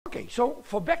so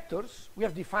for vectors, we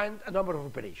have defined a number of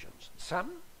operations.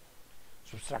 Sum,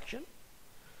 subtraction,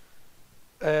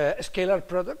 scalar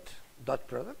product, dot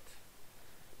product,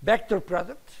 vector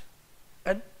product,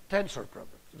 and tensor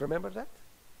product. Remember that?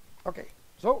 Okay,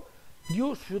 so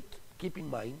you should keep in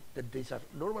mind that these are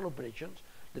normal operations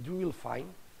that we will find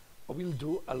or will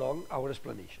do along our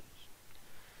explanations.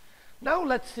 Now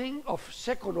let's think of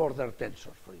second order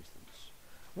tensor, for instance.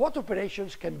 What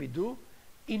operations can we do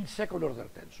in second order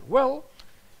tensor? Well,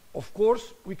 of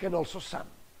course, we can also sum.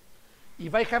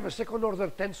 If I have a second order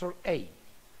tensor A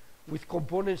with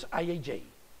components Ij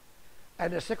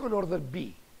and a second order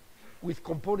B with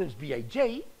components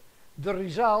Bij, the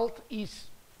result is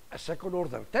a second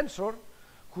order tensor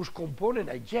whose component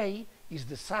Ij is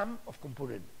the sum of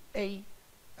component A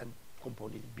and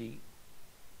component B,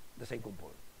 the same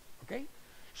component. Okay?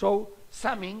 So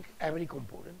summing every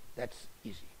component, that's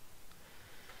easy.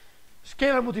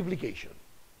 Scalar multiplication.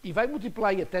 If I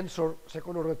multiply a tensor,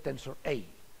 second order tensor A,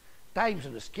 times a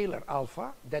scalar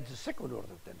alpha, that's a second order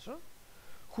tensor,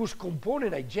 whose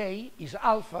component Ij is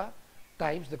alpha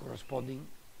times the corresponding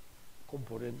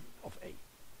component of A.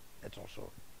 That's also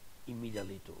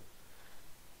immediately to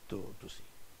see.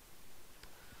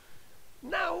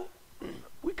 Now,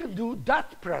 we can do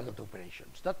dot product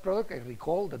operations. Dot product, I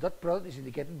recall, the dot product is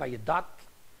indicated by a dot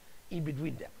in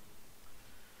between them.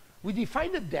 We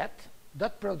define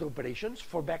dot product operations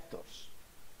for vectors,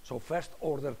 so first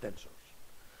order tensors.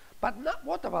 But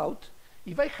what about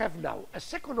if I have now a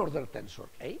second order tensor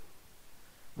A,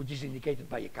 which is indicated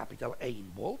by a capital A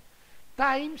in bold,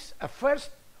 times a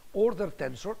first order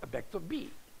tensor, a vector B.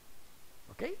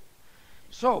 Okay?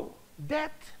 So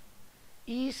that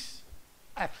is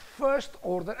a first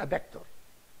order, a vector.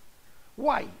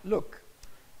 Why? Look,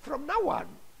 from now on,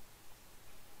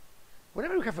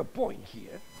 whenever we have a point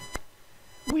here,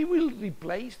 we will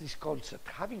replace this concept,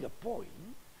 having a point,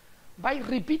 by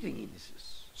repeating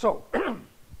indices. So,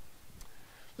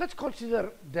 let's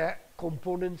consider the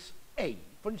components A.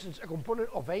 For instance, a component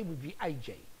of A would be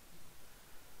Ij.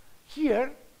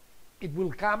 Here, it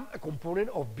will come a component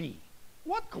of B.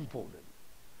 What component?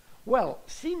 Well,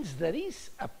 since there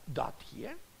is a dot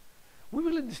here, we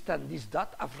will understand this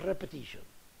dot as repetition.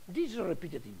 This is a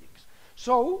repeated index.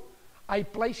 So, I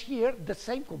place here the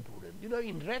same component. You know,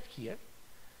 in red here,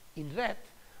 in red,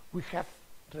 we have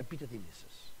repeated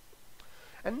indices.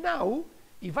 And now,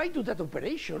 if I do that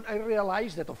operation, I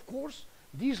realize that, of course,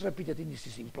 these repeated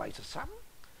indices implies a sum.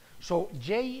 So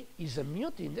J is a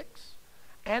mute index,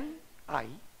 and I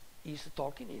is a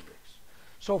talking index.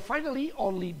 So finally,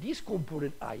 only this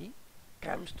component I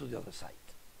comes to the other side.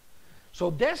 So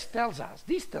this tells us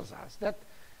that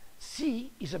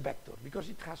C is a vector, because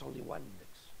it has only one index.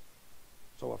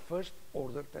 So a first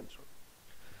order tensor.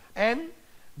 And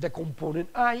the component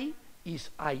I is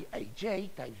Iij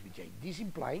times Bj. This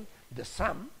implying the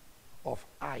sum of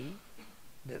I,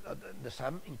 the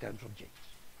sum in terms of J's.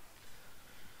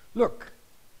 Look,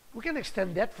 we can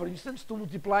extend that, for instance, to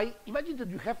multiply. Imagine that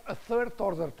you have a third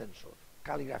order tensor,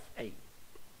 calligraph A.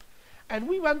 And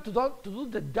we want to do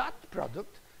the dot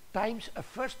product times a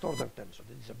first order tensor,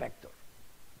 that is a vector.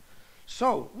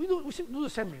 So we do the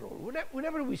same rule.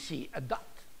 Whenever we see a dot,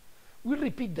 we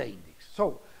repeat the index.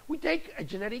 So we take a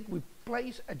generic, we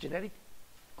place a generic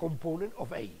component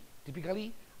of A,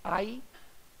 typically Aijk.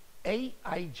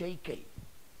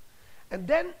 And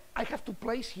then I have to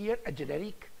place here a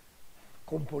generic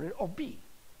component of B.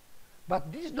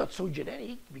 But this is not so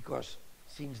generic, because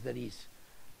since there is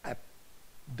a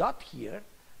dot here,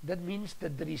 that means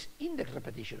that there is index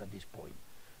repetition at this point.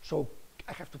 So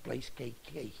I have to place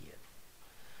Kk here.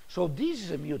 So this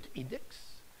is a mute index.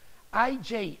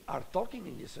 Ij are talking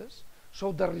indices.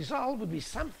 So the result would be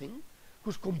something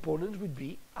whose components would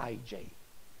be Ij.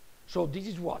 So this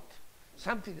is what?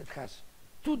 Something that has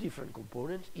two different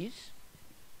components is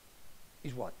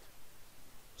what?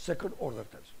 Second order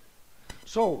tensor.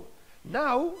 So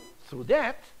now, through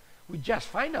that, we just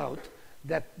find out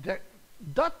that the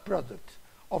dot product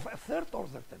of a third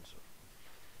order tensor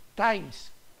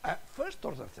times a first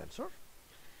order tensor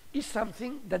is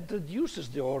something that reduces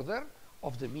the order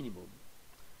of the minimum.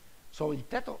 So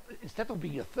instead of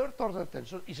being a third order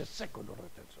tensor, it's a second order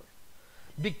tensor,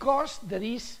 because there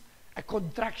is a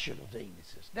contraction of the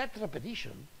indices. That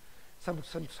repetition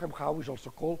somehow is also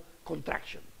called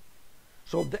contraction.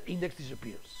 So the index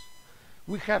disappears.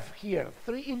 We have here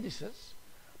three indices,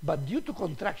 but due to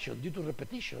contraction, due to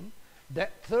repetition, the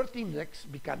third index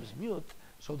becomes mute,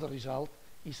 so the result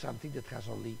is something that has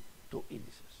only two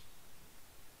indices.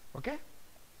 Okay?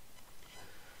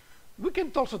 We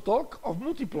can also talk of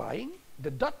multiplying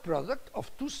the dot product of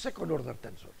two second order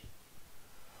tensors.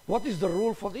 What is the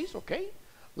rule for this? Okay,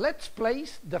 let's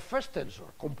place the first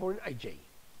tensor, component ij.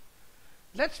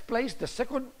 Let's place the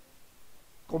second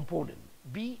component,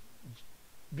 b.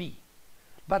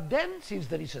 But then, since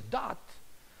there is a dot,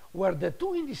 where the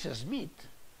two indices meet,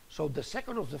 so the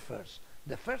second of the first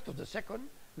of the second,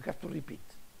 we have to repeat.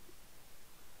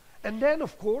 And then,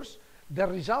 of course, the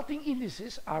resulting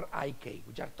indices are ik,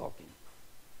 which are talking.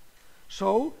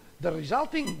 So,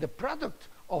 the product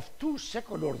of two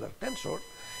second-order tensor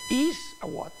is a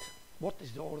what? What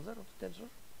is the order of the tensor?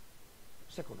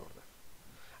 Second order.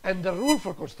 And the rule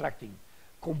for constructing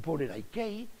component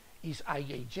ik is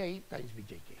iij times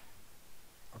bjk.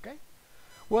 Okay?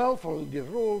 Well, following the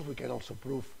rules, we can also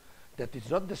prove that it's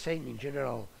not the same in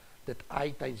general that I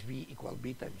times b equal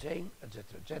b times a,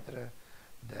 etc., etc.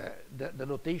 The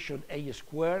notation a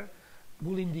square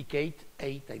will indicate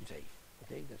a times a.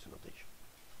 Okay, that's a notation.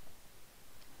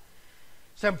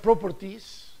 Some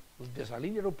properties, there's a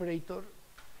linear operator.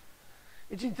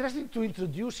 It's interesting to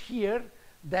introduce here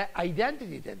the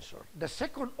identity tensor, the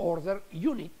second order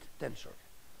unit tensor.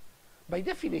 By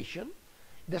definition,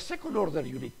 the second order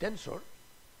unit tensor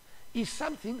is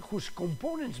something whose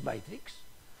components matrix,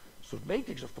 so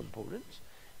matrix of components,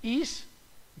 is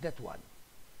that one,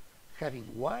 having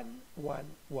 1, 1,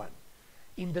 1.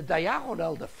 In the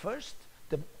diagonal, the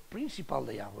principal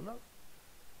diagonal,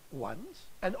 ones,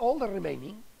 and all the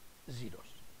remaining zeros.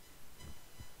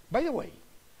 By the way,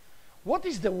 what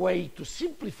is the way to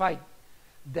simplify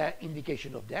the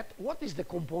indication of that? What is the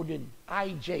component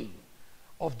ij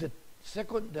of the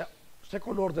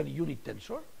second order unit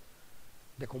tensor?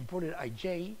 The component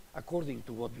ij, according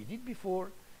to what we did before,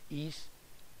 is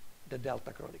the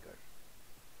delta Kronecker.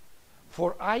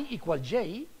 For I equal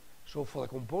j, so for the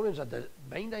components at the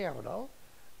main diagonal,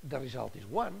 the result is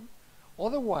 1.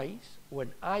 Otherwise,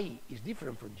 when I is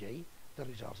different from j, the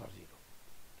results are 0.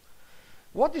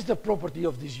 What is the property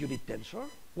of this unit tensor?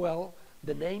 Well,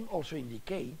 the name also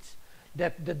indicates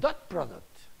that the dot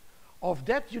product of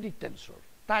that unit tensor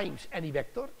times any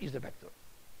vector is the vector.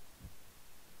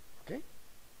 Okay?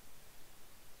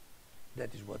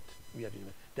 That is what we are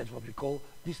doing. That's what we call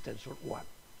this tensor 1.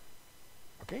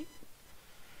 Okay?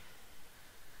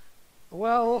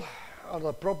 Well,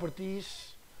 other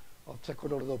properties of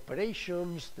second order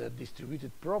operations, the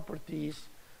distributed properties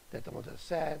that I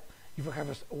said. If you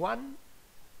have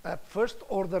a first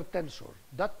order tensor,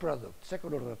 that product,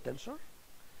 second order tensor,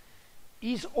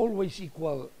 is always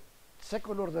equal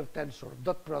second order tensor,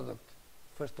 dot product,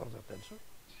 first order tensor.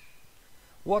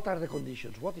 What are the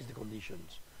conditions? What is the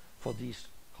conditions for this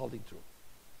holding true?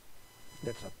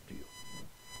 That's up to you.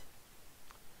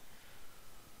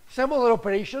 Some other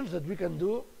operations that we can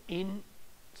do in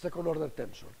second order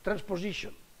tensor.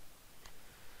 Transposition.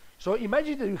 So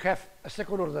imagine that you have a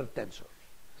second order tensor.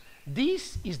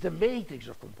 This is the matrix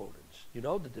of components. You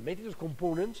know that the matrix of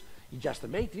components is just a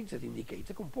matrix that indicates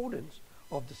the components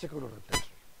of the second order tensor.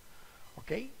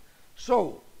 Okay?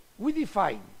 So we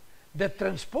define the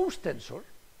transpose tensor,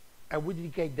 and we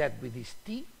indicate that with this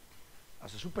T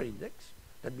as a superindex,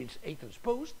 that means A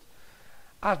transposed,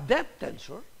 as that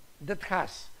tensor that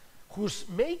has whose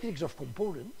matrix of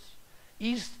components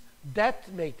is that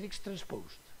matrix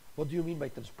transposed. What do you mean by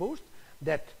transposed?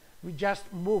 That we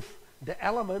just move the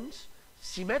elements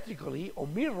symmetrically or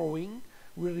mirroring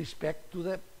with respect to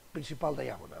the principal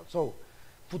diagonal. So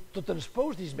to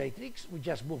transpose this matrix, we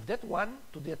just move that one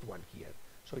to that one here.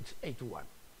 So it's A to 1.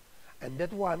 And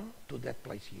that one to that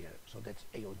place here. So that's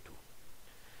A on 2.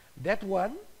 That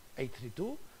one,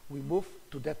 A32, we move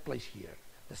to that place here.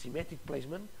 The symmetric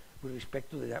placement with respect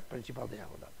to the principal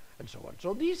diagonal, and so on.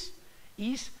 So this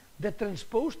is the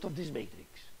transposed of this matrix.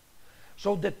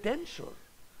 So the tensor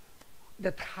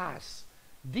that has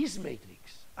this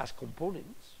matrix as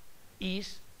components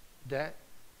is the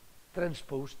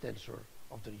transposed tensor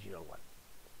of the original one.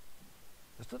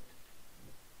 Understood?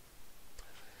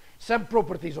 Some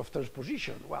properties of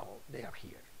transposition, well, they are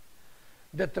here.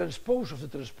 The transpose of the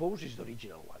transpose is the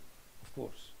original one, of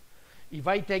course. If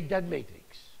I take that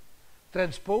matrix,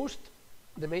 transpose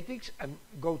the matrix and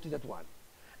go to that one,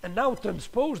 and now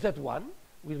transpose that one,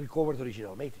 we recover the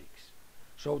original matrix.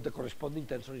 So the corresponding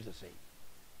tensor is the same.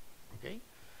 Okay?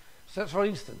 So for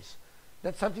instance,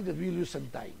 that's something that we'll use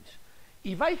sometimes.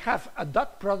 If I have a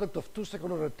dot product of two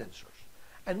second order tensors,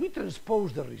 and we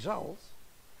transpose the result,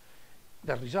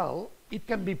 it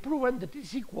can be proven that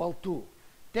it's equal to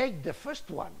take the first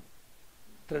one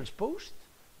transposed,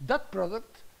 dot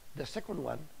product, the second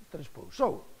one transposed.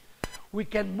 So we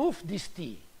can move this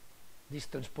T, this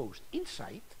transposed,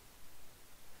 inside,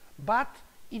 but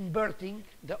inverting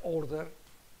the order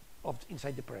of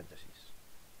inside the parentheses.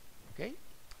 Okay?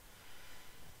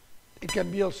 it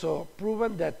can be also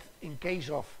proven that in case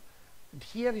of,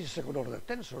 here is a second order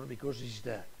tensor because it's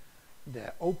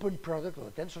the open product or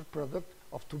the tensor product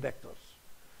of two vectors.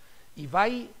 If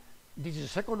this is a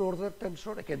second order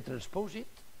tensor, I can transpose it,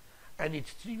 and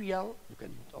it's trivial, you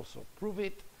can also prove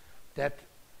it, that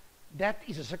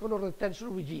is a second order tensor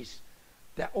which is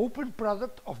the open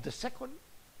product of the second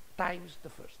times the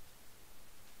first.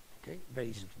 Okay, very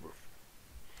easy to prove.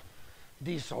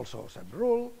 This is also some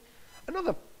rule.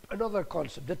 Another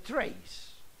concept, the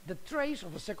trace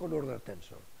of a second order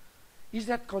tensor. Is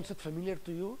that concept familiar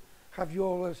to you? Have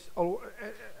you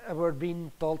ever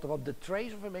been told about the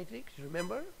trace of a matrix? You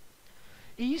remember?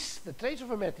 The trace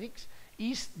of a matrix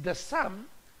is the sum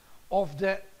of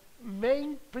the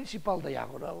main principal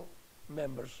diagonal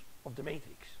members of the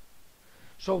matrix.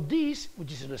 So this,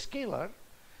 which is in a scalar,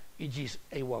 it is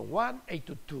A11,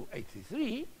 A22,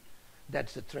 A33,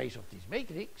 that's the trace of this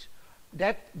matrix,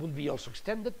 that will be also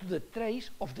extended to the trace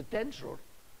of the tensor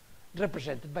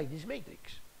represented by this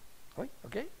matrix.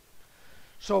 Okay?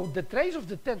 So the trace of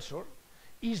the tensor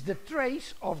is the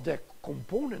trace of the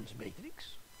components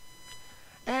matrix,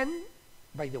 and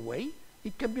by the way,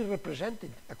 it can be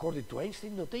represented according to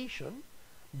Einstein notation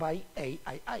by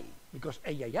AII, because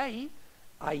AII,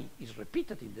 I is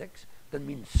repeated index, that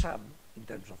means sum in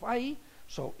terms of I,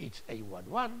 so it's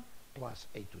A11 plus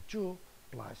A22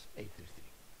 plus A33.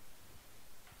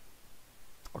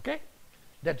 Okay?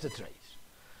 That's the trace.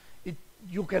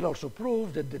 You can also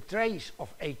prove that the trace of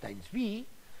A times B,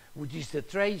 which is the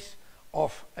trace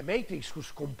of a matrix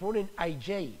whose component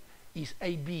Ij is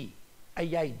AB,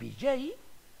 AI, Bj.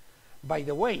 By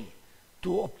the way,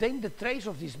 to obtain the trace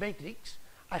of this matrix,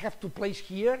 I have to place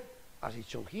here, as it's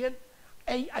shown here,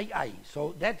 AII.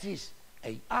 So that is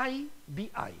AI,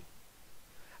 Bi.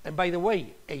 And by the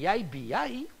way, AI,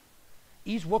 Bi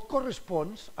is what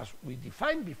corresponds, as we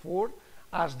defined before,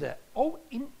 as the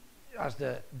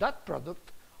dot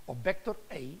product of vector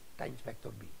A times vector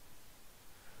B.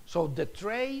 So the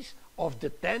trace of the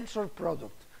tensor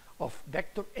product of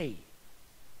vector A,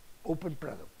 open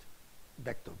product,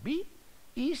 vector B,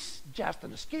 is just a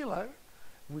scalar,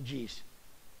 which is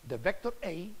the vector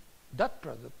A dot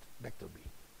product vector B.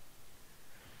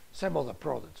 Some other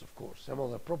products, of course, some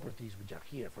other properties which are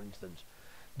here. For instance,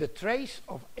 the trace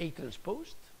of A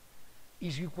transposed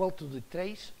is equal to the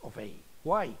trace of A.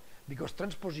 Why? Because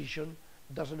transposition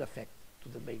doesn't affect to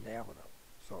the main diagonal.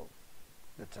 So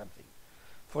that's something.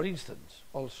 For instance,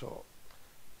 also,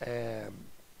 if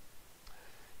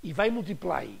I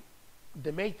multiply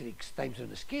the matrix times a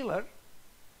scalar,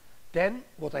 then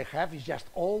what I have is just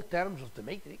all terms of the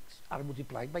matrix are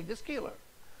multiplied by the scalar.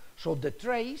 So the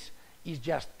trace is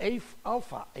just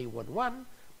alpha A11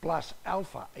 plus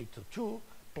alpha A22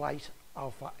 plus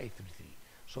alpha A33.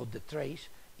 So the trace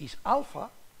is alpha,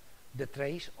 the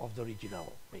trace of the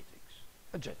original matrix,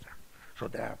 etc. So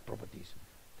there are properties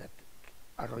that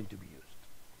are going to be used.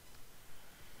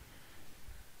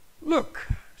 Look,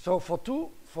 so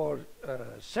for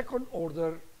second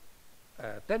order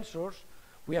tensors,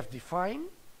 we have defined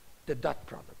the dot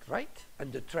product, right?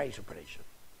 And the trace operation.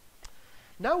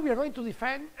 Now we are going to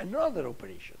define another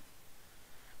operation,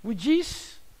 which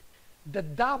is the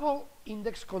double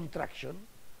index contraction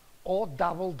or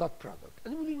double dot product.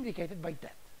 And we'll indicate it by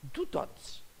that. Two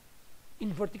dots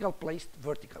in vertical placed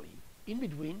vertically in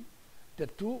between the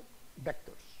two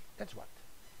vectors. That's what.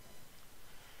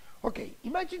 Okay,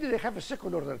 imagine that I have a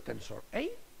second order tensor A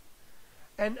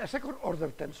and a second order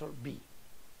tensor B.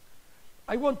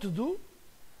 I want to do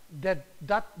that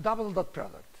double dot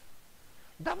product.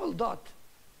 Double dot,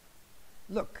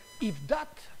 look, if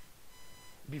dot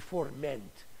before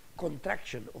meant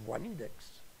contraction of one index,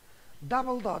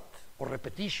 double dot or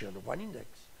repetition of one index,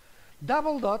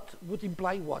 double dot would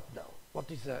imply what now?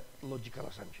 What is the logical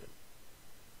assumption?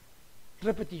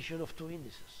 Repetition of two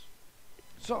indices.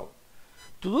 So,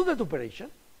 to do that operation,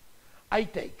 I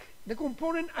take the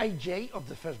component ij of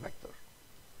the first vector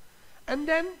and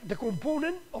then the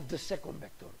component of the second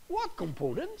vector. What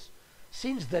components?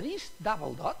 Since there is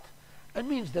double dot, it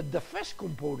means that the first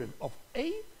component of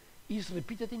A is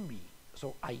repeated in B.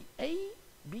 So IA,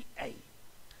 BA.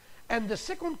 And the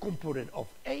second component of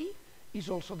A is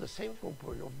also the same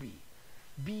component of B.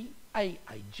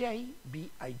 BAIJ,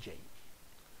 BIJ.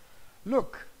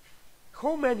 Look,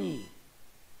 how many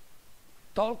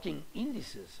talking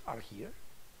indices are here?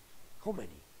 How many?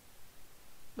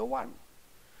 No one.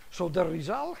 So the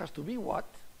result has to be what?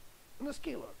 A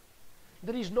scalar.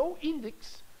 There is no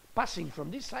index passing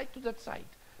from this side to that side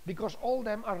because all of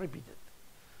them are repeated.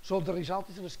 So the result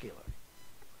is a scalar.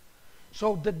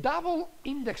 So the double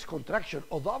index contraction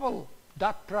or double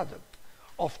dot product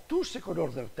of two second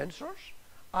order tensors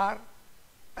are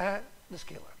a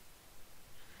scalar,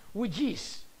 which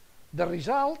is the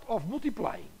result of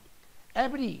multiplying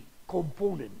every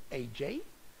component aj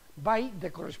by the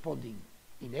corresponding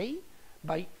in A,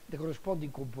 by the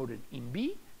corresponding component in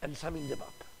B, and summing them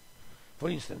up. For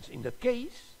instance, in that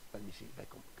case, let me see if I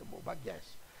can go back,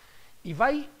 yes. If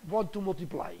I want to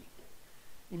multiply,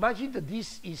 imagine that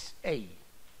this is A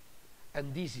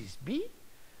and this is B,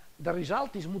 the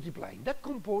result is multiplying that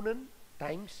component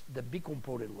times the B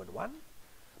component 1, 1,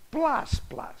 plus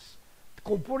the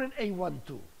component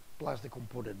A12 plus the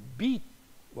component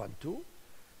B12,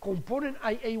 component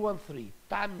IA13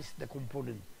 times the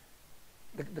component,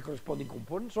 the corresponding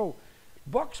component. So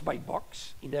box by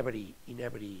box in every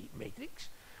matrix,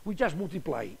 we just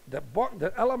multiply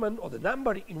the element or the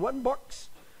number in one box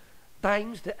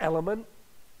times the element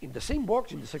in the same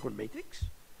box in the second matrix,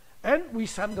 and we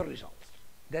sum the results.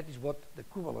 That is what the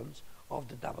equivalence of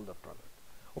the double dot product.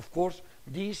 Of course,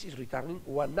 this is returning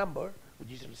one number,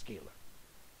 which is a scalar.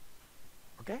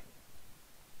 Okay?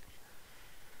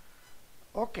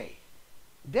 Okay.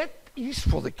 That is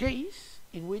for the case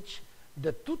in which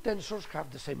the two tensors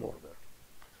have the same order.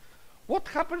 What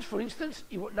happens, for instance,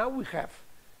 if now we have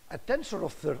a tensor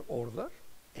of third order,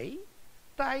 A,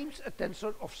 times a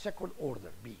tensor of second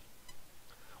order, B?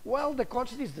 Well, the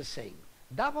concept is the same.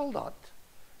 Double dot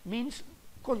means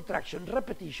contraction,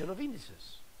 repetition of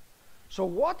indices. So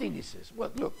what indices?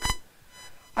 Well, look,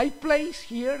 I place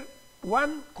here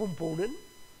one component,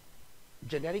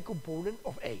 generic component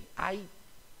of A, I,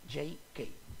 J, K.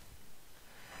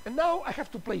 And now I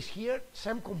have to place here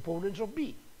some components of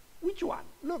B. Which one?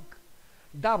 Look,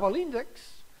 double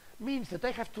index means that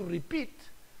I have to repeat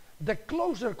the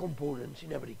closer components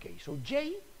in every case. So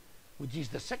J, which is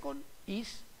the second,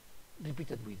 is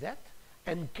repeated with that,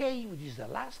 and K, which is the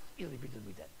last, is repeated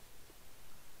with that.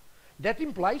 That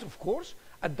implies, of course,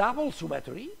 a double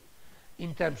symmetry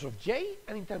in terms of J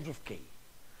and in terms of K.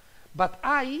 But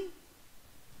I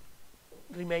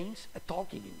remains a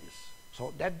talking index.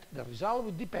 So that the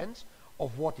result depends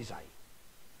of what is I.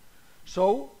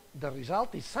 So the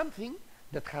result is something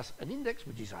that has an index,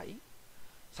 which is I,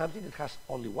 something that has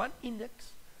only one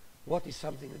index. What is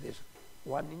something that is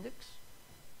one index?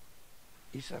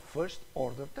 Is a first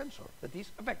order tensor, that is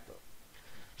a vector.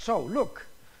 So look,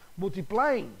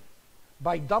 multiplying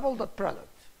by double dot product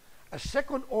a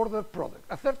second order product,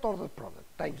 a third order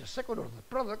product times a second order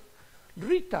product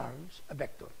returns a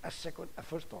vector, a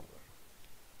first order.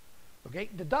 Okay,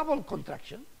 the double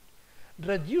contraction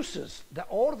reduces the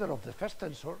order of the first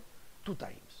tensor two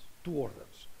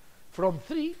orders, from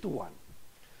 3 to 1.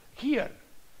 Here,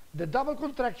 the double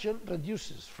contraction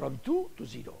reduces from 2 to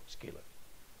 0, scalar,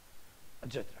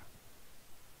 etc.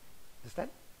 Understand?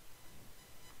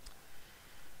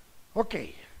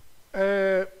 Okay.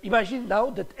 Imagine now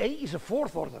that A is a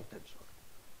fourth order tensor.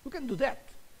 You can do that.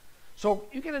 So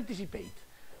you can anticipate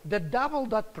the double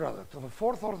dot product of a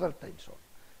fourth order tensor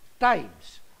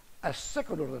times a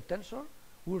second order tensor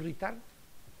will return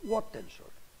what tensor?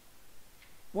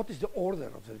 What is the order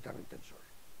of the returning tensor?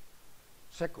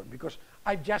 Second, because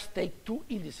I just take two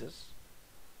indices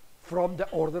from the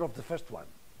order of the first one.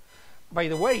 By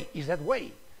the way, is that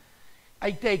way.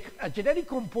 I take a generic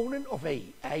component of A,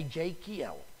 ij, key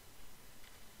L.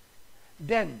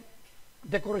 Then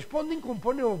the corresponding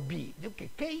component of B, okay,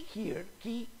 K here,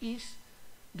 key is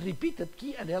repeated,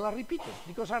 key and L are repeated,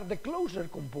 because are the closer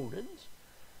components.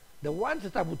 The ones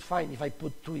that I would find if I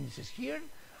put two indices here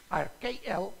are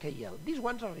KL, KL. These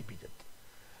ones are repeated.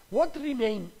 What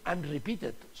remain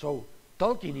unrepeated? So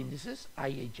talking indices,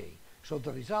 IAJ. So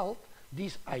the result,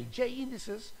 these IJ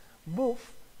indices move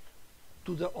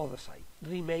to the other side,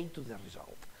 remain to the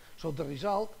result. So the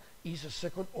result is a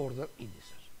second order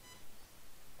indices.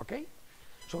 Okay?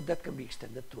 So that can be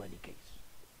extended to any case.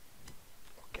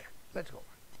 Okay, let's go.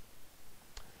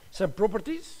 Some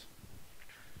properties.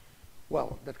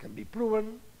 Well, that can be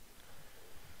proven.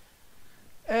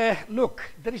 Look,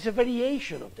 there is a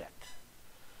variation of that.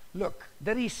 Look,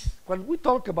 there is, when we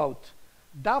talk about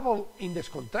double index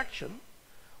contraction,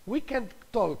 we can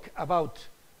talk about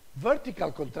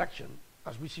vertical contraction,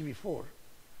 as we see before,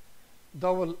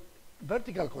 double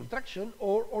vertical contraction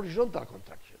or horizontal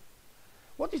contraction.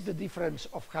 What is the difference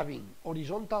of having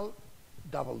horizontal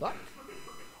double dot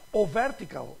or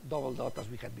vertical double dot as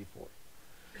we had before?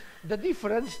 The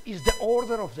difference is the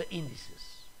order of the indices.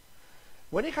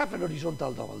 When I have an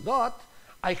horizontal double dot,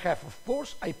 I have, of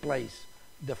course, I place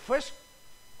the first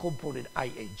component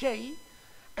IAJ,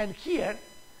 and here,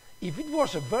 if it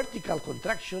was a vertical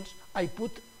contraction, I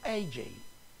put AJ.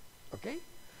 Okay?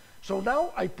 So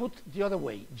now I put the other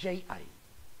way, JI.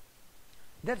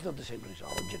 That's not the same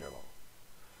result in general.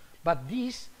 But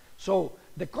this, So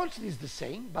the constant is the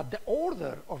same, but the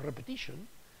order of repetition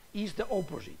is the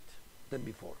opposite than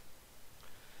before.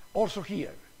 Also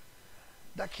here,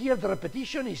 here the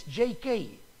repetition is jk.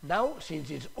 Now,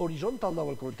 since it's horizontal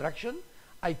double contraction,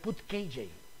 I put kj.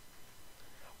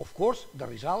 Of course, the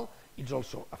result is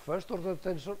also a first order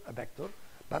tensor, a vector,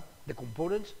 but the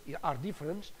components are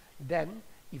different than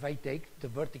if I take the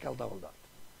vertical double dot,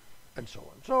 and so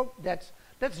on. So that's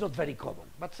not very common,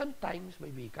 but sometimes,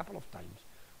 maybe a couple of times,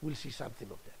 we'll see something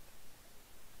of that.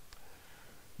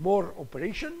 More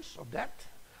operations of that.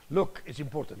 Look, it's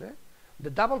important. The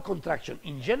double contraction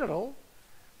in general,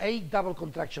 A double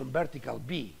contraction vertical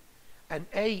B and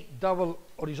A double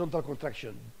horizontal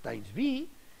contraction times B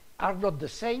are not the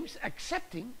same,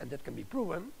 excepting, and that can be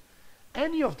proven,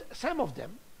 some of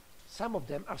them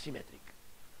are symmetric.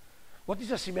 What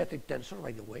is a symmetric tensor,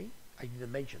 by the way? I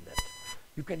didn't mention that.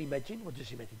 You can imagine what is a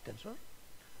symmetric tensor?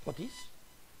 What is?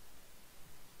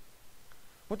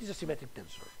 What is a symmetric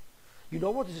tensor? You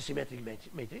know what is a symmetric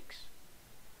matrix?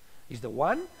 It's the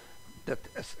one that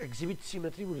exhibits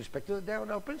symmetry with respect to the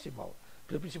diagonal principal,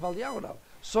 to the principal diagonal.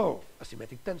 So a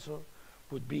symmetric tensor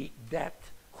would be that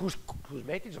whose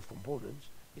matrix of components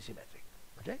is symmetric.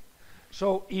 Okay?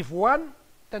 So if one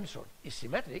tensor is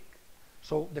symmetric,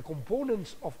 so the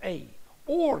components of A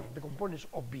or the components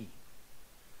of B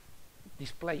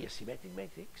display a symmetric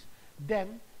matrix,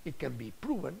 then it can be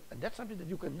proven, and that's something that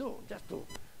you can do just to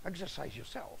exercise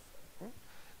yourself.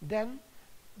 Then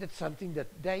that's something that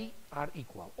they are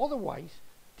equal. Otherwise,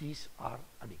 these are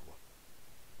unequal.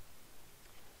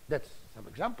 That's some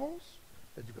examples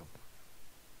that you can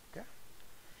put. Okay?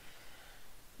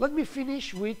 Let me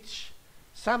finish with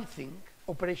something,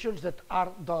 operations that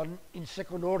are done in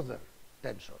second order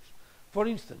tensors. For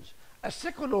instance, a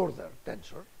second order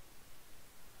tensor,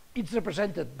 it's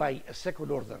represented by a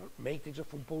second order matrix of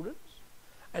components,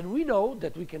 and we know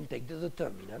that we can take the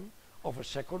determinant of a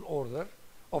second order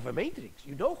of a matrix.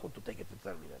 You know how to take a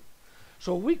determinant.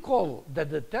 So we call the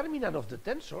determinant of the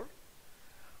tensor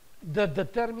the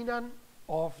determinant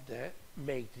of the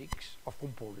matrix of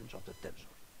components of the tensor.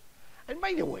 And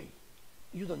by the way,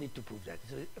 you don't need to prove that.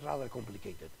 It's rather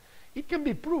complicated. It can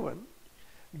be proven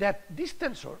that this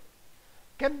tensor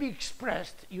can be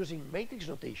expressed using matrix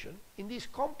notation in this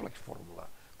complex formula,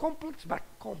 complex but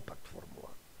compact formula,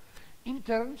 in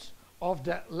terms of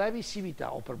the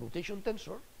Levi-Civita or permutation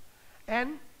tensor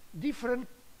and different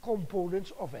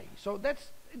components of A. So that's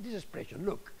this expression.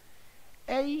 Look,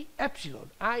 A epsilon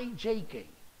ijk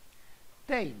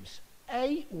times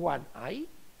A1i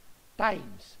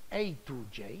times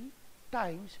A2j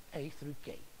times A through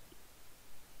k.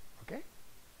 Okay?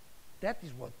 That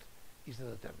is what is the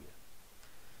determinant.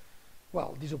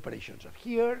 Well, these operations are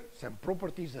here. Some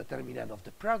properties. The determinant of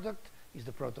the product is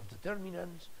the product of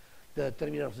determinants. The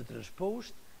determinant of the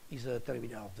transposed is the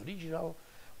determinant of the original.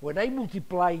 When I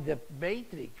multiply the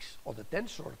matrix or the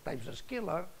tensor times a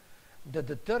scalar, the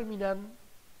determinant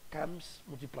comes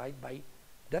multiplied by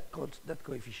that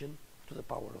coefficient to the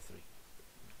power of 3,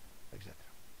 etc.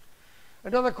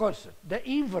 Another concept, the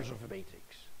inverse of a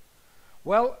matrix.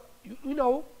 Well, you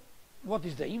know what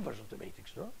is the inverse of the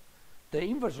matrix, no? The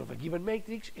inverse of a given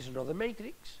matrix is another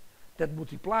matrix that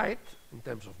multiplied in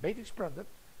terms of matrix product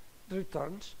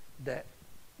returns the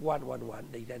 1, 1, 1,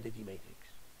 the identity matrix.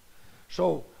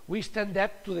 So we extend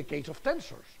that to the case of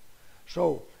tensors.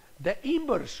 So the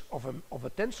inverse of a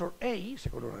tensor A,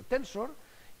 second order tensor,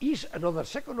 is another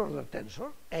second order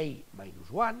tensor, A minus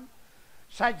 1,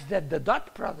 such that the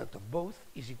dot product of both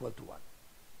is equal to 1.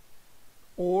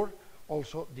 Or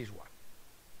also this one.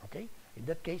 Okay? In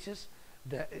that cases,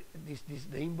 the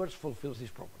inverse fulfills this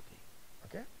property.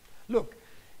 Okay? Look,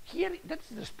 here that's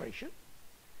the expression.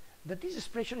 That is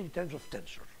expression in terms of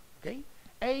tensor. Okay?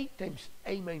 A times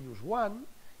A minus 1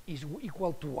 is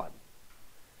equal to 1.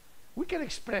 We can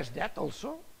express that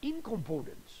also in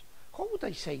components. How would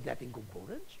I say that in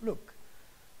components? Look,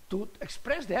 to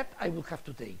express that, I will have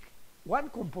to take one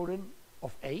component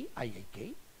of A,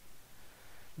 iik,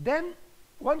 then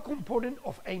one component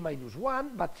of A minus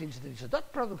 1, but since there is a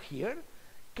dot product here,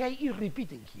 k is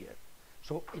repeating here.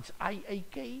 So it's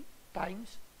iik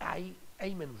times A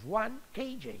minus 1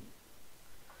 kj.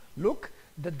 Look,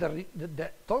 the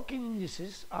Tolkien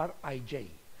indices are ij.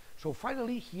 So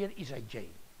finally here is ij.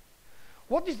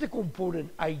 What is the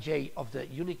component ij of the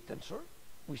unique tensor?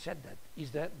 We said that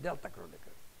is the delta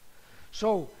Kronecker.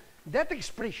 So that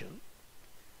expression,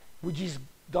 which is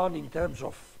done in terms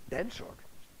of tensor,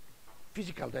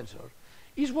 physical tensor,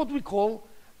 is what we call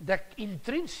the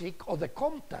intrinsic or the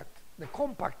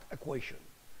compact equation.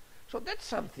 So that's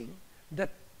something that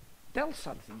tells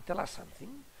us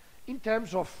something in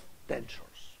terms of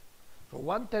tensors. So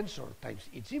one tensor times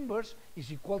its inverse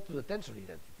is equal to the tensor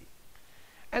identity.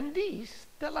 And these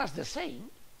tell us the same,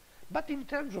 but in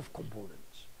terms of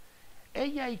components.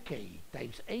 aik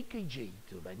times akj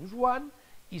to the minus 1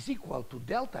 is equal to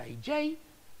delta aj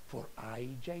for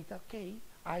ijk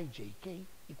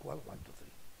equal 1 to 3.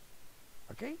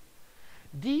 Okay?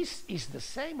 This is the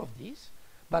same of this,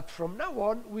 but from now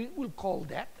on we will call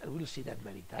that, and we'll see that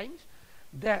many times,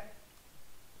 the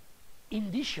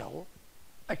initial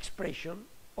expression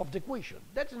of the equation.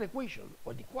 That's an equation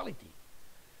or equality.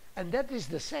 And that is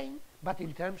the same, but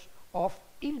in terms of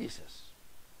indices.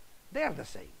 They are the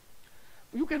same.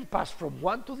 You can pass from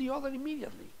one to the other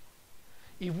immediately.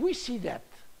 If we see that,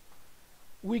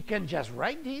 we can just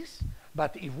write this,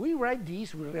 but if we write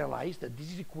this, we realize that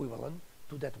this is equivalent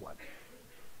to that one.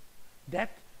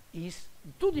 That is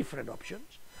two different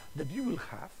options that you will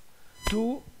have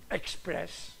to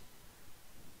express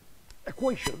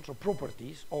equations or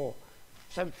properties or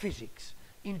some physics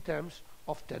in terms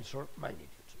of tensor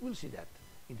magnitudes. We'll see that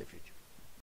in the future.